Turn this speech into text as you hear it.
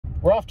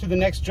we're off to the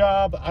next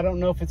job. I don't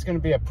know if it's going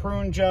to be a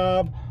prune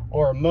job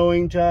or a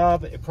mowing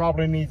job. It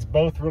probably needs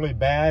both really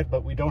bad,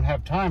 but we don't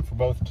have time for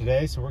both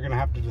today, so we're going to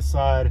have to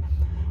decide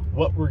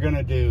what we're going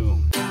to do.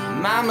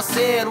 Mama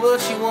said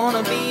what you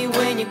want to be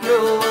when you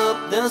grow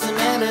up doesn't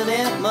matter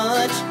that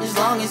much as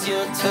long as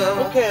you're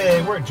tough.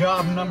 Okay, we're at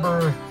job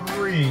number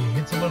 3.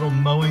 It's a little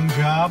mowing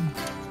job.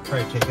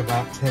 Probably take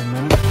about 10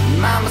 minutes.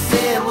 Mama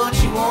said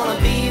what you want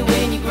to be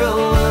when you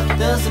grow up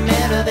doesn't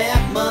matter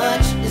that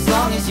much as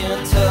long as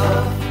you're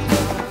tough.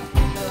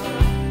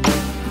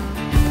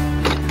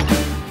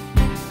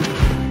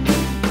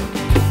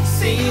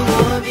 Say you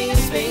want to be a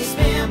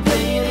spaceman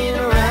playing in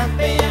a rock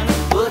band,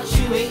 but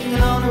you waiting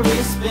on a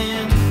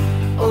wristband.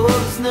 Oh,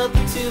 there's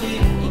nothing to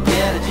it, you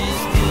gotta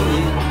just do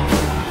it.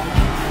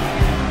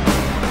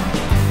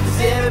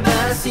 'Cause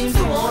everybody seems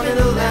to want it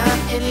a lot,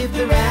 and if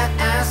they're right,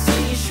 I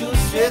see you shoot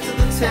straight to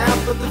the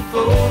top of the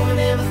phone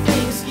whenever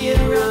things get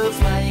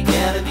rough. Why you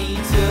gotta be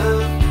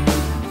tough?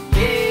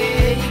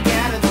 Yeah, you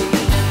gotta be.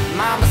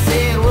 Mama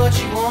said what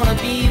you wanna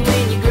be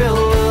when you grow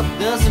up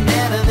doesn't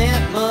matter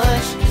that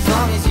much as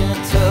long as you're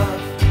tough.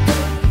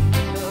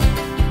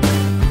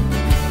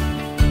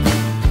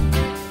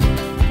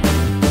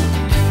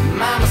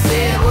 Mama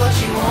said what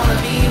you wanna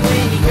be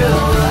when you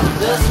grow up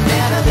doesn't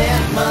matter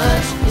that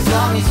much as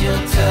long as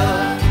you're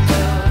tough.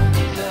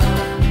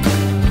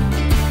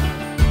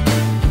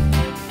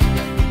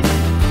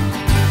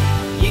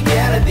 You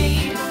gotta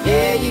be,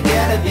 yeah, you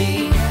gotta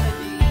be.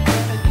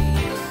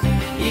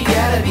 You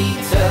gotta be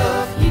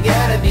tough, you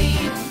gotta be,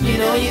 you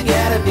know you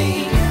gotta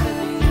be.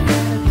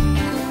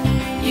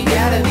 You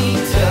gotta be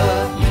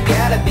tough, you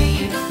gotta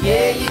be,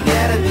 yeah, you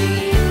gotta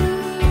be.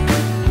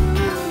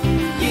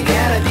 You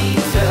gotta be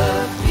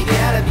tough, you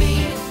gotta be,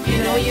 you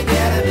know you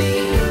gotta be.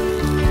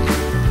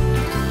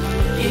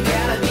 You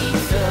gotta be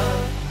tough.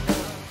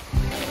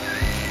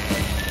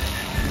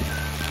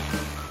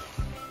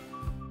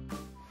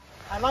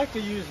 I like to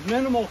use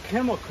minimal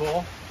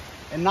chemical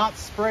and not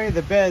spray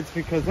the beds,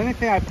 because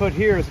anything I put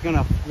here is going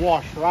to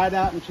wash right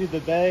out into the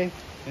bay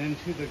and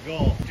into the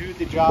Gulf. Do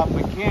the job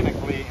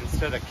mechanically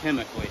instead of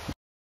chemically.